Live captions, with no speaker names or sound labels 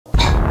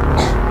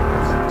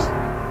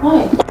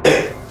Why?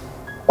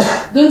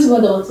 Don't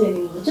want the water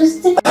anymore.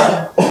 Just take it.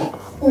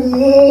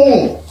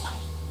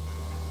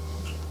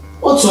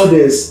 What's all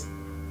this?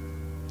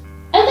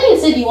 I thought you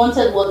said you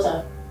wanted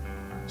water.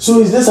 So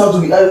is this how to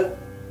be?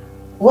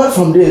 What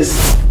from this?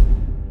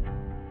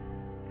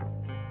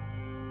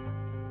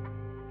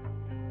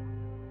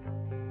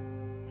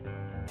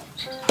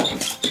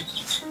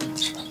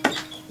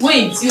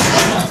 Wait, you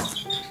cannot.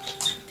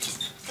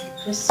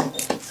 Just sit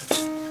down.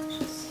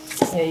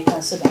 Yeah, you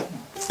can sit down now.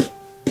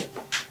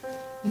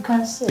 You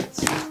can sit.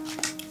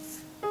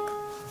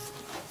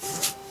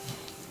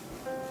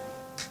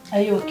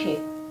 Are you okay?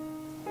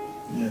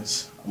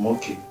 Yes, I'm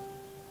okay.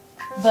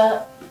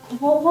 But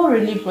what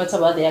really brought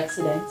about the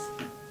accident?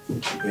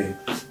 Babe,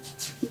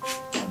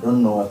 I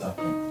don't know what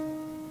happened.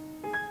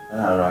 When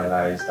I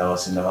realized I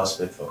was in the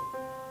hospital.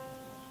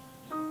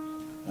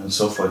 I'm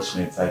so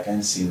fortunate I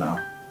can see now.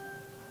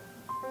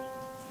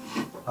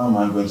 How am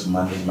I going to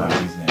manage my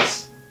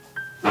business?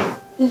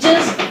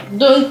 Just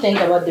don't think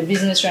about the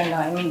business right now.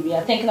 I mean, we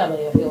are thinking about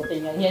your health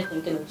and you're here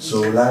thinking of business.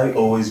 So will I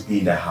always be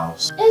in the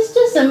house? It's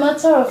just a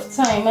matter of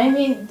time. I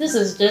mean, this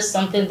is just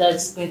something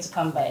that's going to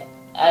come by.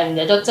 And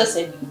the doctor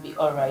said you'll be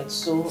alright,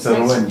 so...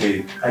 So when,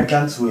 babe? I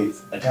can't wait.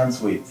 I can't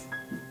wait.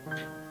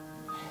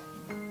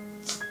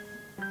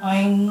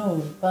 I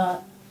know,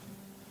 but...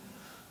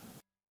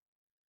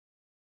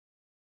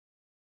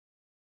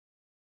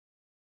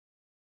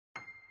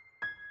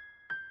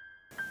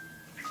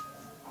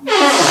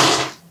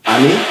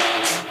 Annie?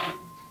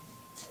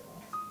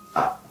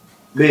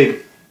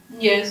 Babe.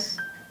 Yes.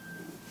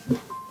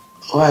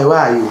 Why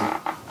are you?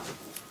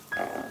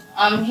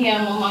 I'm here.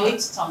 I'm on my way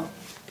to town.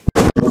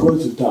 You're going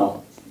to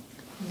town?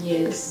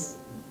 Yes.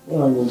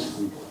 What am I going to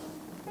do?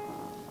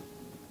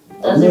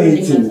 Doesn't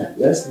really matter.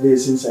 Yesterday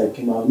since I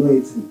came out, I'm not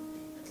eating.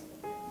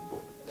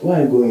 Where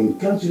are you going?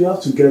 Can't you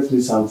have to get me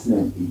something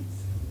and eat?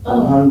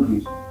 I'm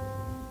hungry.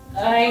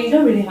 I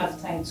don't really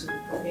have time to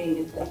prepare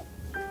anything.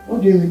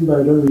 What do you mean by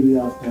I don't really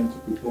have time to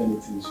prepare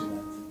anything,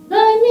 Shinat? But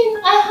I mean,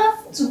 I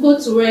have to go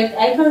to work.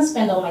 I can't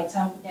spend all my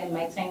time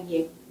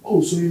here.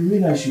 Oh, so you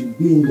mean I should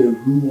be in the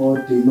room all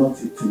day not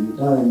eating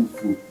without any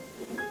food?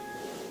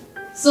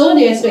 So what do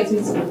you expect me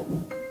to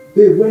do?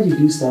 Babe, when did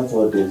you start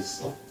all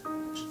this?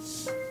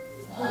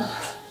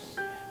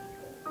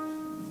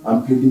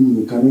 I'm pleading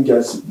you, can you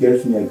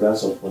get me a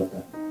glass of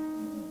water?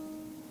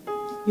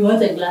 You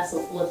want a glass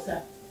of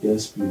water?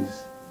 Yes,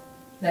 please.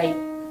 Like,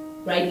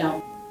 right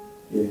now?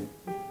 Yeah.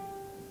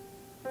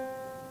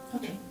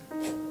 Okay.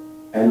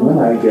 And when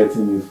are you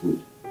getting me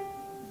food?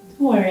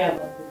 Don't worry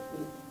about the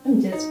food. Let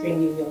me just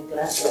bring you your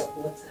glass of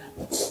water.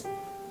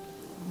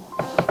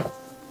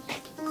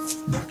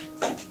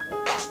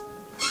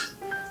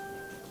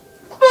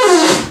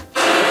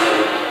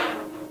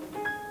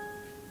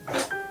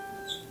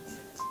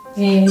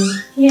 And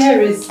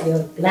here is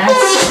your glass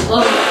of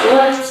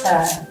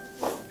water.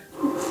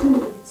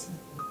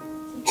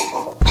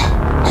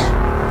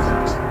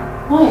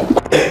 Why?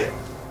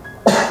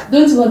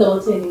 Don't want the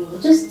water anymore.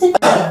 Just take it.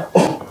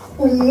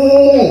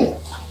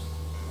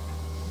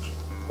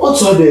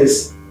 What's all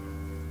this?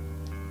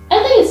 I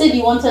thought you said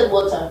you wanted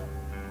water.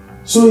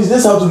 So is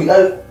this how to be?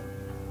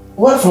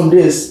 What from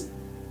this?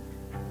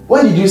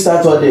 When did you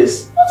start all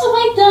this? What have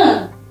I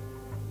done?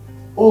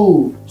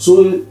 Oh,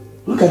 so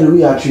look at the way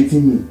you are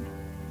treating me.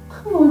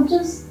 Come on,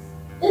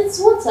 it's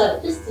water.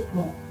 Just take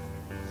more.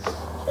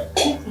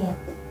 Take more.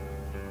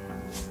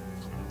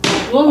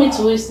 You want me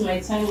to waste my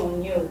time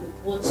on you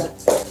with water?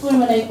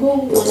 When I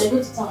go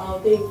to town, I'll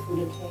get you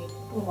food, okay?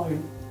 Don't worry.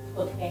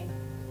 Okay.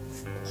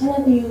 Can I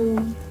have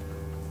you?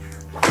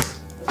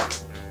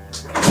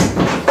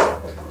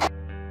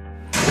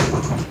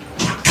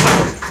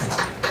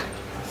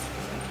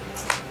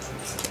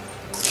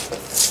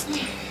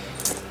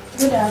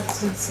 Good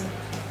afternoon, sir.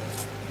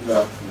 Good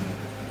afternoon.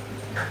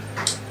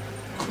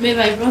 Babe,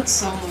 I brought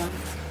someone.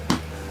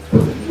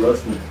 You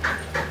brought me?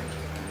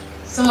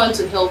 Someone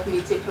to help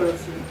me take care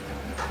of you.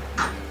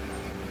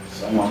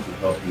 Someone to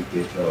help you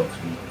take care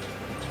of me?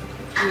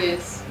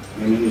 Yes.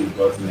 You mean you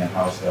brought me a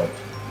house help?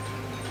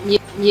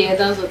 Yeah,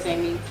 that's what I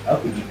mean. How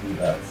could you do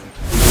that?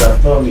 You should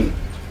have told me,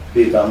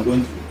 babe,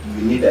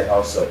 you need a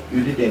house help.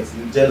 You didn't.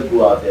 You just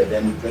go out there,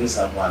 then you bring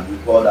someone, you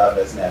call that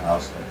person a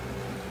house help.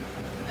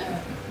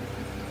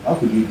 How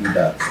could you do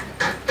that?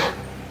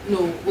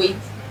 No, wait.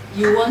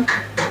 You want...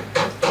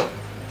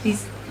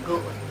 Please, go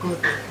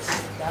there.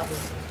 That way.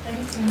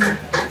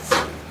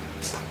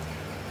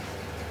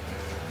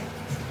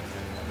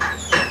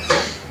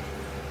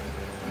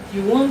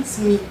 You want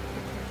me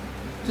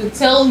to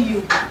tell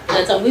you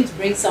that I'm going to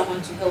bring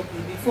someone to help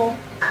me before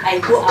I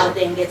go out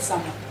there and get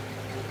someone?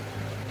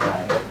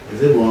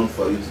 Is it wrong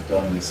for you to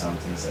tell me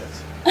something such?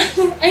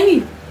 I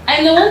mean,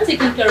 I'm the one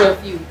taking care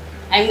of you.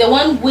 I'm the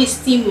one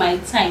wasting my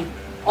time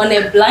on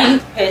a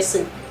blind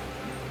person.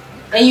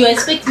 And you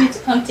expect me to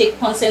come take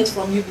consent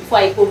from you before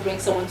I go bring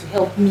someone to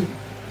help me?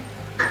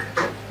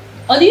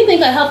 Or do you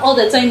think I have all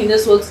the time in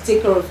this world to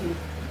take care of you?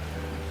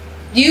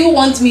 Do you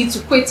want me to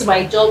quit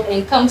my job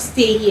and come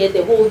stay here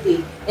the whole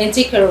day and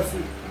take care of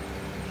you?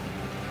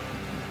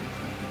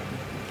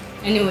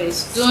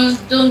 Anyways,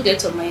 don't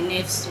get on my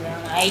nerves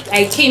now.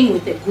 I came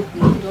with a good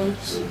mood. Don't.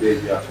 So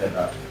baby, you are fed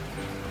up.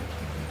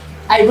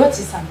 I brought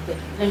you something.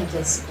 Let me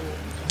just go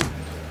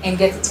and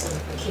get it for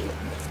you. Okay.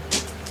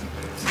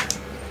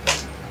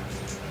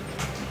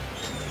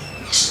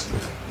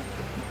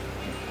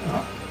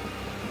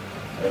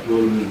 I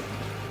told me.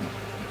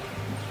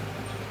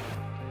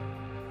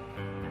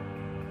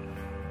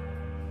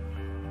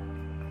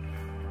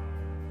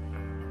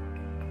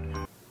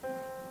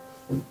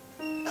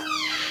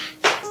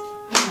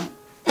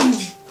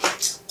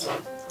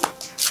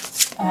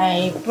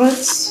 I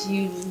brought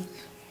you.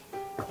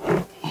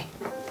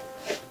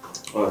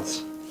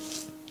 What?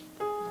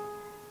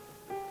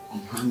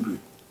 I'm hungry.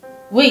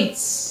 Wait.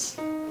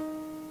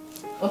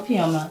 Open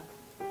your mouth.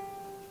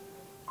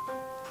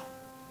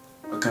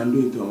 I can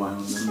do it on my own.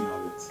 Let me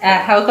have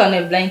it. How can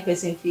a blind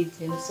person feed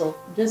himself?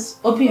 Just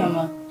open your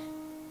mouth.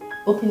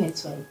 Open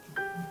it right.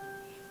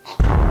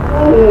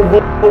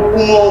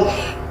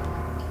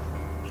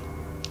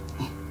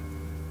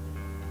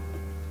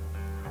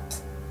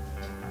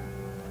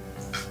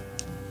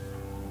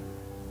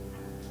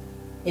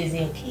 Is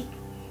it okay?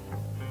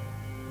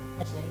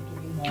 Or should I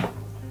give you more?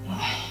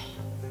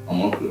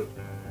 I'm okay.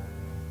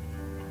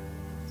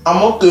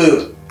 I'm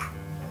okay.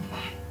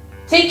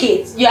 Take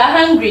it. You are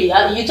hungry.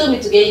 You told me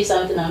to get you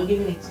something. I'm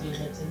giving it to you.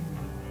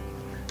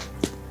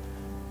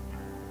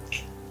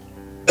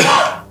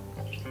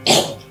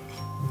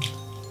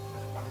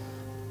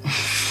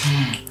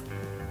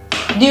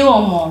 Do you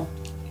want more?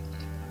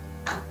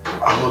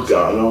 I'm okay.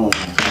 I don't want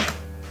more.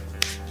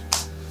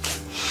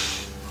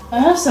 I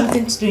have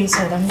something to do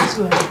inside. I'm just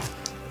going.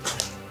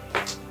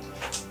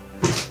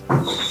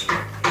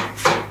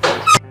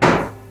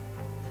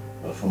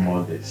 But from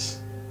all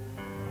this.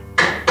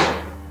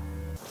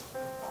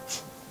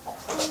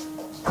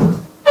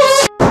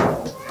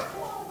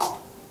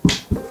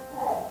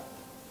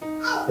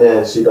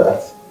 Yeah, see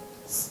that?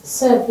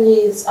 Sir,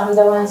 please, I'm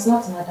the one, it's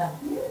not madam.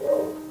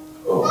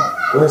 Oh,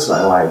 where's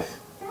my wife?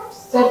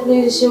 Sir,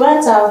 please, she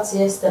went out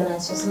yesterday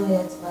and she's not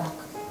yet back.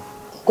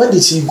 Where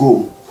did she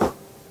go?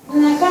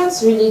 And I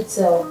can't really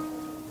tell.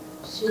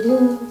 She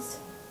didn't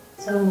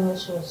tell me where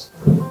she was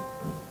going.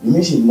 You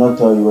mean she did not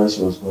tell you where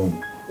she was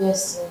going?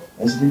 Yes, sir.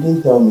 And she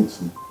didn't tell me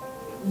too.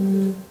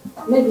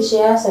 Maybe she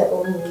has her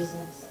own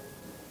business.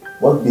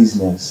 What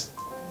business?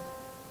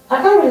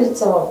 I can't really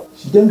tell.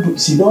 She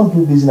don't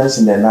do business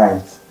in the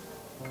night.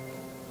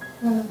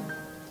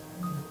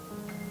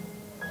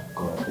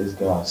 God, this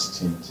girl has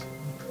changed.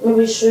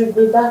 Maybe she'll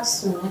be back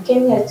soon. I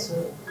came here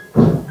to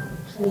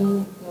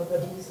clean your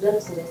body. He's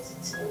left in the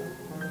city.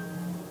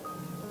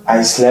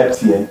 I slept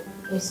here.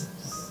 Yes,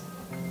 please.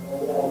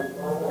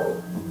 Oh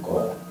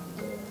God.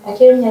 I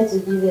came here to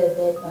give you a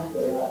bed back.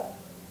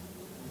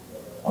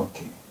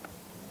 Okay.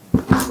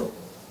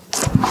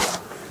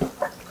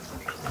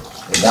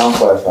 The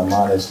downfall of a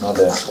man is not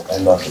the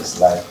end of his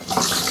life.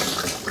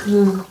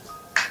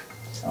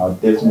 I'll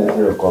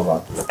definitely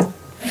recover.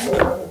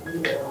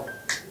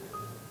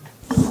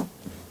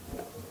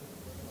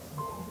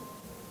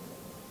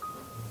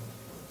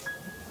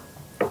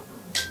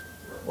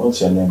 What's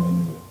your name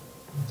anyway?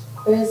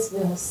 Where's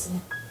Beyonce?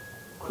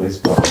 Chris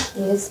Boy.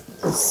 Yes,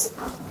 please.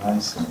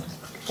 Nice name.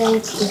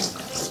 Thank you.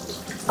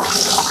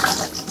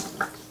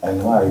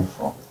 And where are you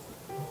from?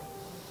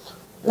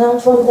 Now I'm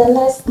from the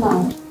next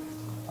town.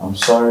 I'm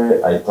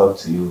sorry I talked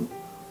to you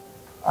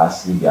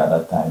Ashley the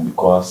other time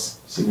because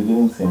she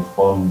didn't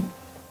inform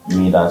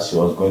me that she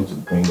was going to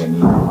bring a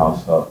new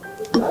house help.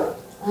 I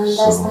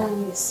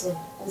understand you, sir.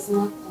 It's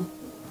nothing.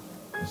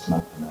 It's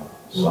nothing else.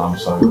 So I'm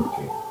sorry,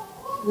 okay?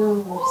 No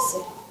worries,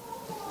 sir.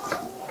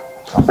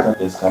 After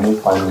this, can you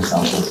find me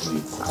something to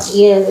eat?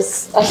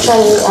 Yes,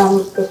 actually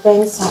I'm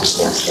preparing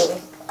something for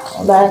you.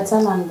 Okay. By the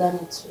time I'm done,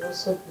 it will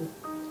also be.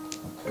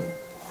 Okay.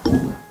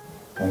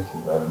 Thank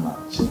you very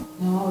much.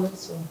 No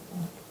worries,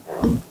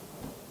 welcome.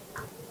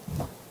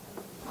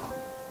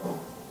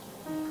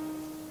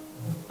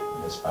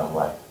 That's my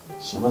wife.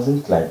 She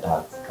wasn't like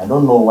that. I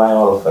don't know why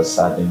all of a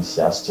sudden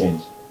she has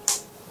changed.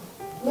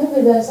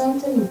 Maybe there's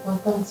something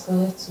important for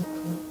her to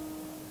do.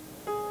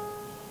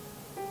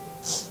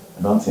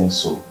 I don't think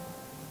so.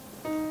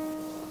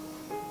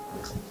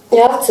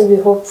 You have to be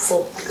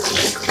hopeful.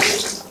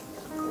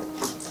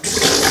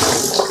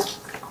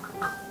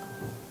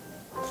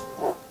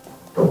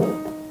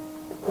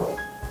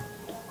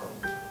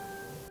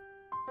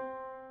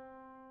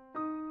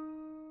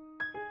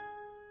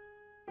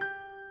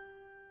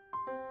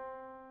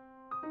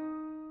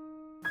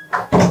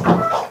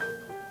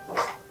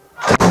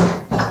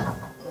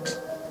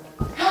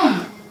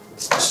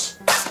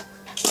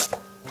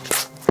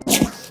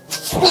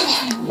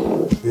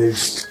 Babe,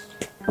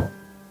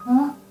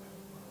 Huh?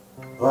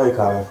 where are you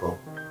coming from?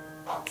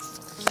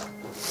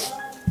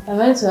 I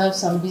went to have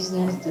some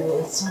business deal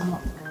with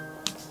someone.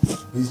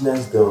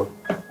 Business deal.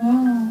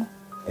 And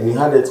you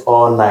had it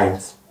all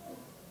night.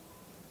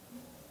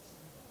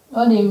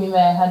 What do you mean by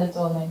I had it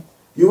all night?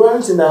 You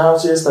weren't in the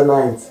house yesterday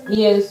night.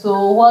 Yeah,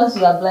 so once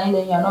you are blind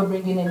and you are not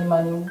bringing any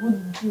money,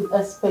 would you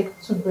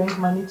expect to bring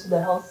money to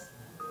the house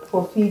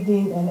for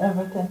feeding and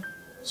everything?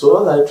 So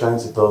what are you trying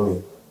to tell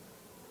me?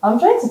 I'm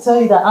trying to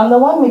tell you that I'm the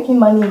one making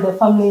money in the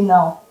family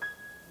now.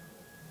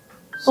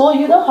 So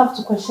you don't have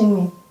to question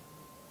me.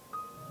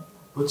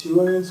 But you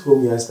weren't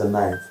home yesterday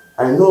night.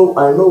 I know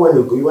when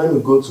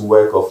you go to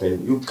work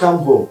often, you come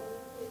home.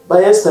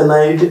 But yesterday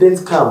night you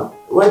didn't come.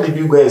 Where did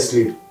you go and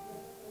sleep?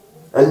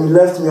 And you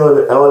left me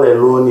all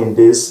alone in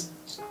this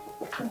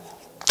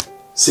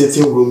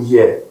sitting room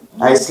here.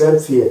 I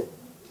slept here.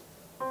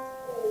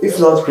 If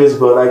not Chris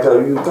Bell,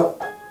 you come.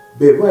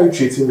 Babe, why are you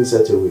treating me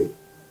such a way?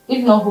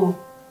 If not who?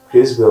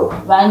 Chris Bell.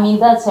 But I mean,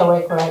 that's her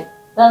work, right?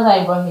 That's why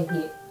I brought her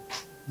here.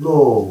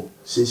 No,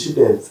 she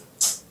shouldn't.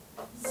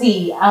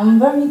 See, I'm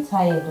very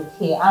tired,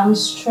 okay? I'm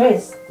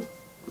stressed.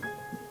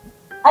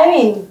 I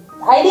mean,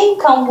 I didn't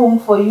come home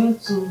for you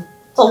to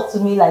talk to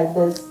me like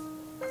this.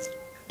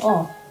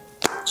 Oh.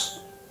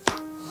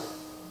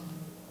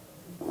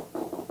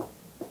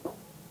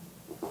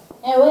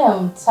 Anyway,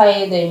 I'm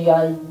tired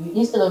and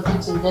instead of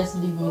you to just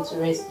leave me to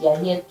rest, you are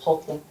here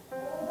talking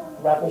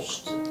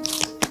rubbish too.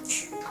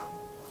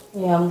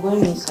 Yeah, I'm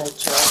going inside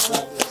to have my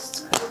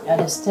rest. You're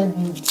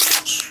disturbing me.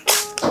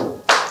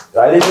 You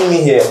are leaving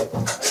me here.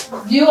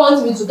 Do you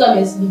want me to come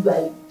and sleep by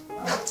you?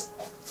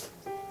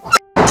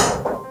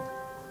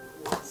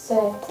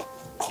 Sir.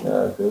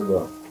 Yeah, good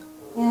girl.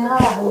 Yeah,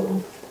 how are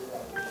you?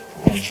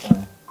 I'm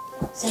fine.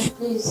 Sir,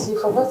 please, you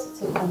forgot to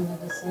take my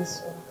medicine,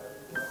 sir.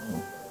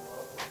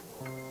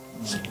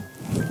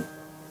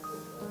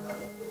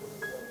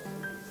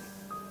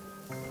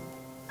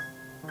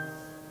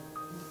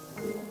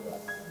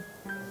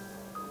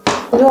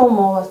 You want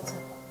more water?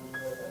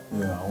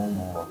 Yeah, I want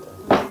more water.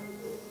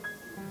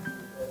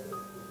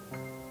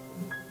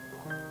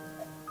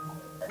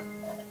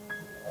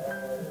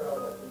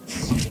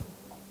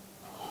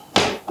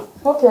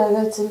 Hope you are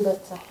getting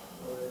better.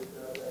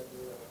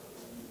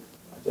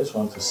 I just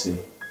want to see.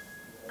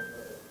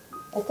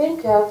 I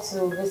think you have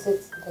to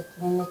visit the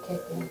clinic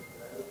again.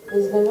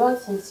 It's been long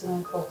since you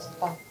went for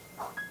checkup.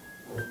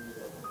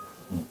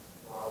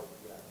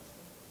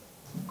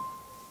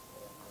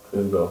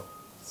 Good girl.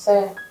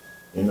 Sir.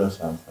 You know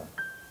something?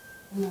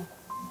 No.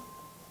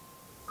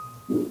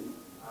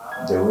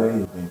 The way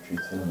you've been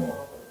treating me,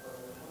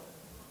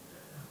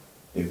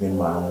 even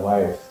my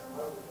wife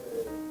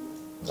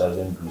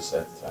doesn't do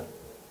such thing.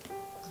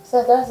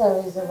 So that's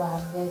the reason why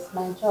I'm here. It's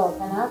my job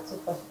and I have to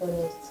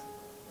fulfill it.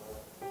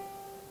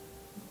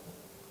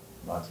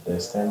 But to the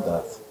extent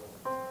that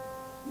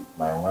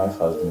my wife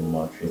has been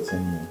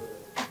maltreating me,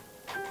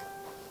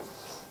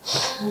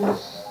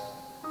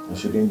 it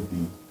shouldn't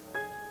be.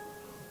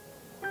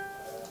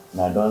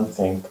 And I don't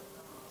think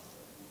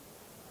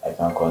I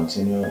can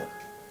continue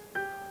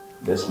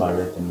this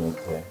married thing with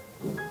her.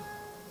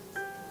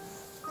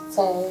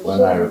 So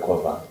When I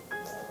recover,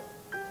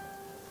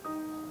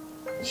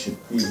 it should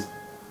be.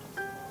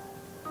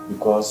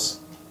 Because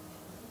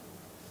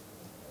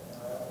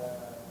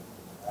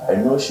I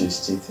know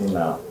she's cheating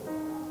now.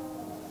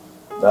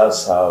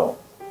 That's how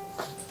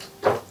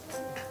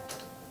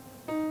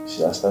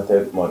she has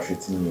started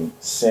maltreating me.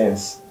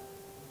 Since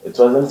it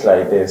wasn't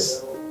like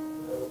this.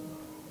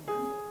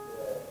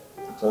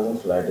 It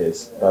wasn't like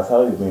this. But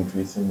how you've been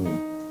treating me.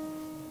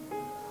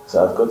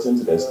 So I've gotten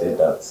to the state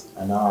that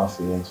I now have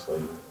feelings for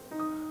you.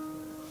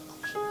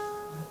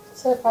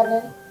 Sir,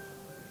 pardon?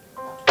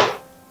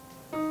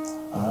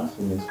 I have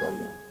feelings for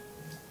you.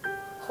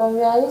 For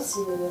me, are you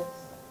serious?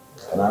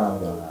 Can I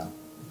have your hand?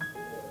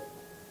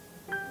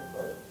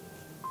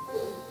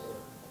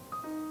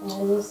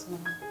 Yes,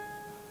 ma'am.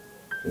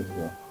 Please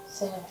go.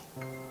 Sir.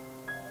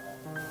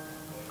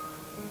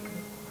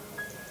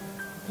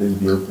 Please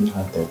be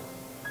open-hearted.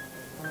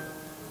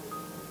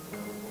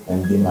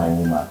 And be my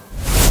woman.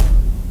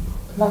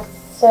 But,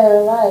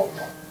 sir, wife.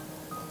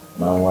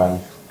 My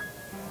wife.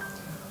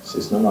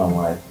 She's not my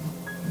wife.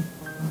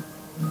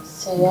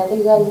 Sir, you're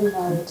legally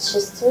married.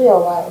 She's still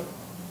your wife.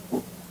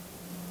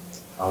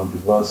 I'll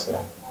divorce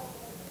her.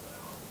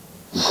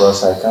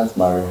 Because I can't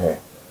marry her.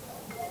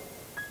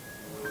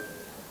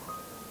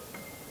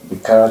 The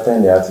character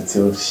and the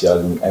attitude she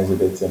has been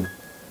exhibiting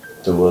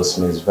towards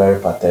me is very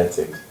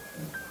pathetic.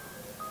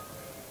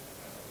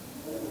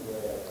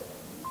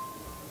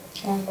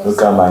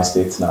 Look at my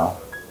state now.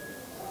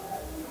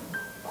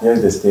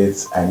 Here's the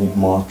state I need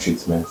more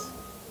treatment.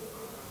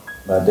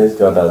 But this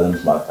girl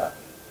doesn't matter.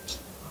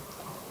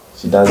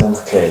 She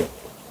doesn't care.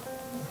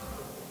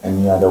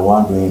 And you are the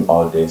one doing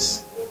all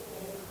this.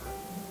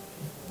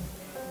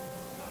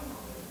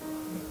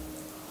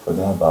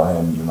 Forget about her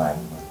and be my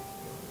woman.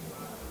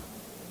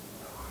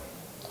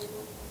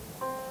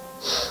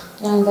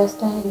 I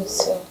understand you,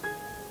 sir.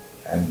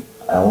 And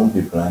I won't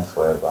be blind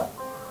forever.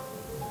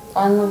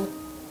 I know.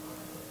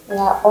 We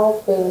are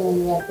all praying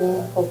and we are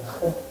being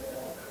hopeful.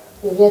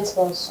 You get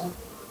well soon.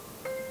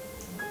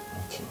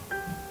 Okay.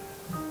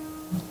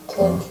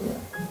 Thank you.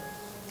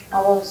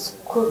 I was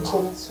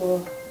cooking,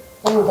 so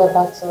let me get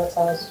back to what I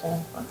was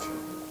doing.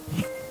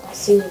 Okay. I'll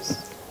see you.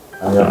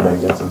 And you've been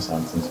getting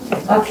something to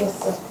eat. Okay,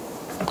 sir.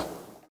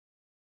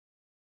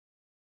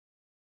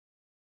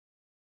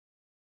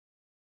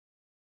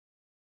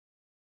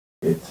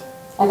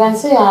 I can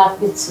see you're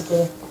happy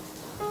today.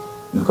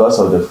 Because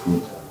of the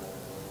food.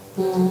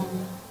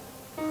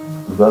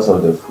 Because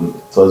of the food.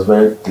 It was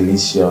very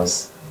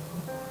delicious.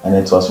 And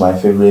it was my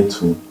favorite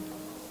too.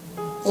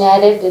 Yeah, I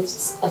did it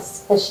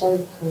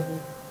especially for you.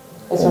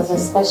 It was a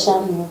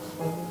special meal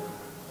for you.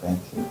 Thank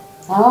you.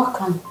 You're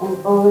welcome.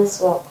 I'm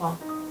always welcome.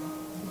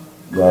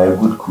 You are a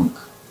good cook.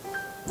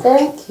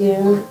 Thank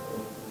you.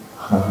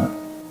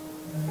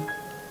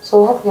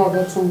 So hope you are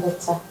getting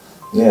better.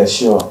 Yeah,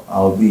 sure.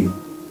 I'll be.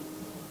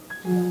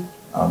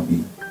 I'll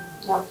be.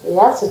 Okay, you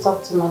have to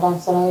talk to Madam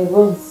so that you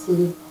go and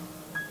see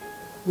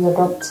your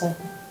doctor.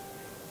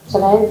 So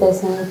that if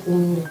there's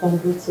anything you can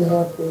do to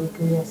help you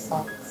do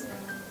yourself.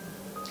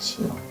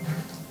 Sure.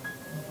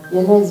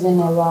 You know it's been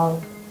a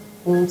while.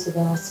 You need to be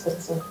in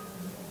hospital.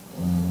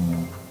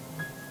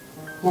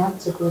 You have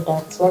to do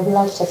that.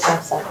 Regular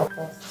checkups are the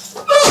best.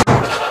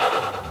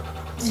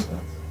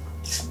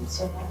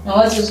 Now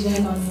what is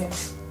going on here?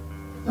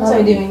 What are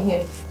you doing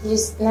here?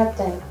 Just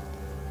nothing.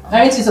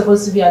 Aren't you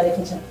supposed to be at the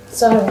kitchen?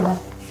 Sorry, ma.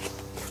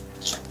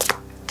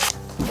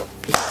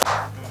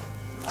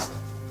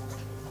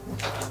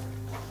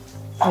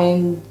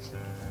 When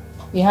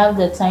you have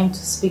the time to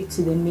speak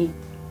to the maid.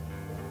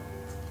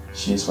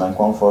 She's my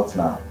comfort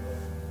now.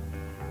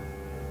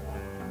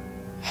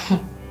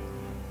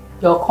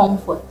 Your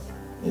comfort.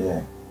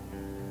 Yeah.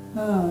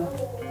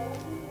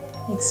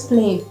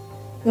 Explain.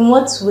 In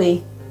what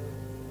way?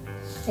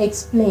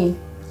 Explain.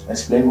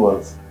 Explain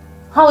what?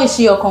 How is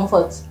she your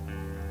comfort?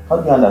 How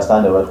do you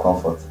understand the word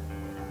comfort?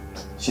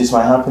 She's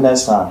my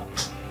happiness now.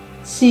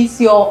 She's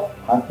your...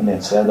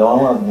 Happiness. Yeah, the one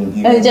who has been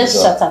giving me just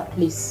job. shut up,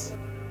 please.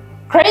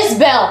 Chris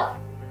Bell!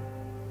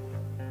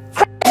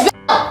 Chris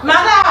Bell!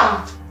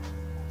 Madam!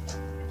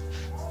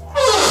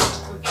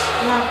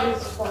 No,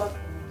 please stop.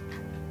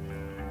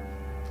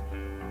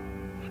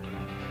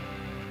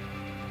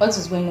 What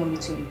is going on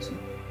between you two?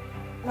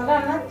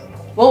 Madam, nothing.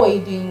 What were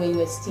you doing when you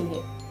were sitting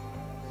here?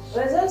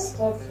 We're just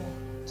talking.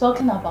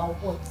 Talking about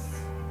what?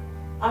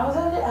 I was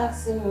only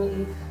asking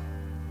you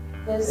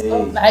if there's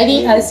Hey. I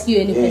didn't ask you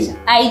any Hey. question.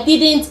 I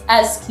didn't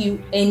ask you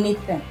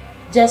anything.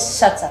 Just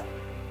shut up.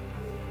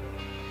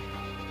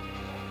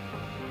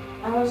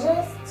 I was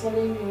just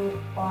telling you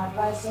or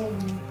advising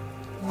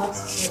you not to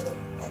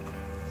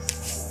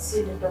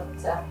see the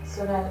doctor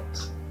so that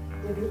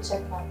they do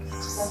checkups.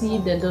 See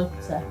the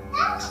doctor.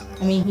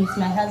 I mean, he's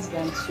my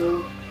husband,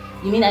 so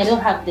you mean I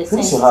don't have the Who's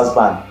sense? your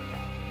husband?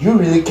 Do you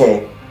really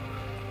care?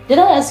 Did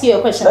I ask you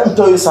a question? Let me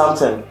tell you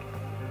something.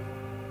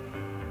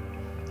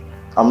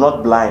 I'm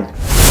not blind.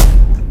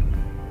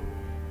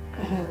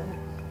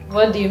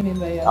 What do you mean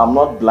by that? I'm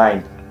not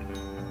blind.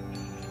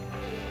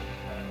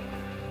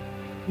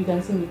 You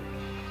can see me.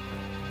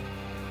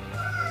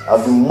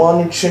 I've been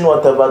monitoring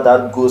whatever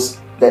that goes,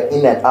 the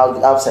in and out,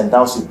 the ups and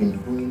downs you've been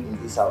doing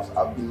in this house.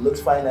 I've been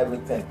notifying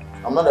everything.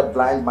 I'm not a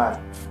blind man.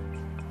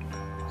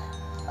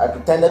 I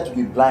pretended to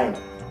be blind.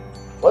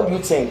 What do you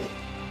think?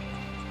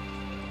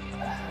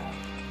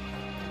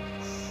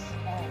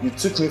 You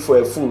took me for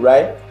a fool,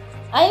 right?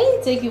 I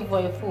didn't take you for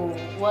a fool.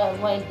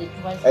 Why?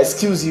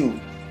 Excuse you.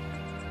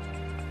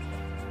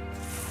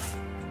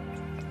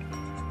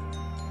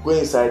 Go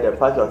inside there,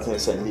 pack your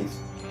things and leave.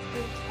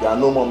 You are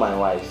no more my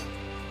wife.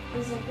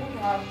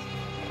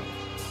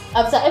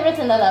 After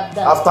everything that I've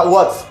done. After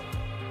what?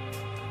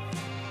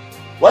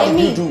 What I did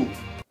mean, you do?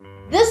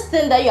 This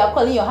thing that you are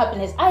calling your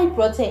happiness, I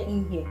brought her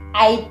in here.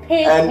 I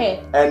paid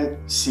her. And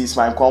she's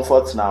my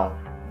comfort now.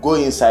 Go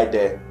inside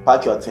there,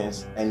 pack your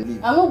things and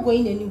leave. I'm not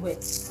going anywhere.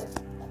 Please,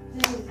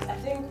 I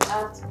think I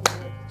have to be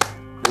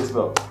there.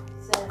 Isabel,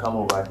 come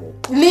over here.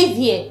 Leave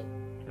here.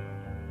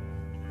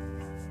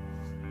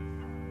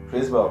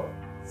 Isabel,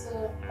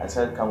 So, I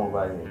said come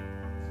over here.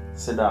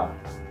 Sit down.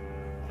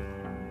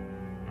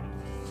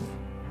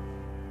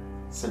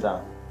 Sit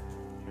down.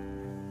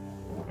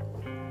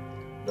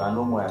 You are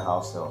no more a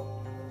house help.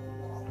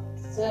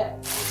 sir.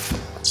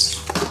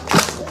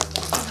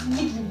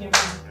 Leave me here.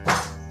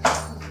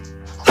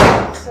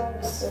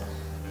 Sorry, sir.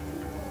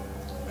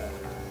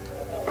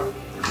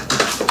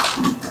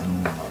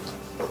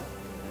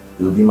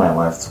 You'll be my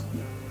wife to be.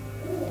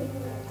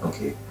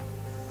 Okay.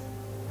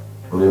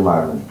 Will you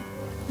marry me?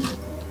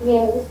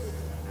 Yes.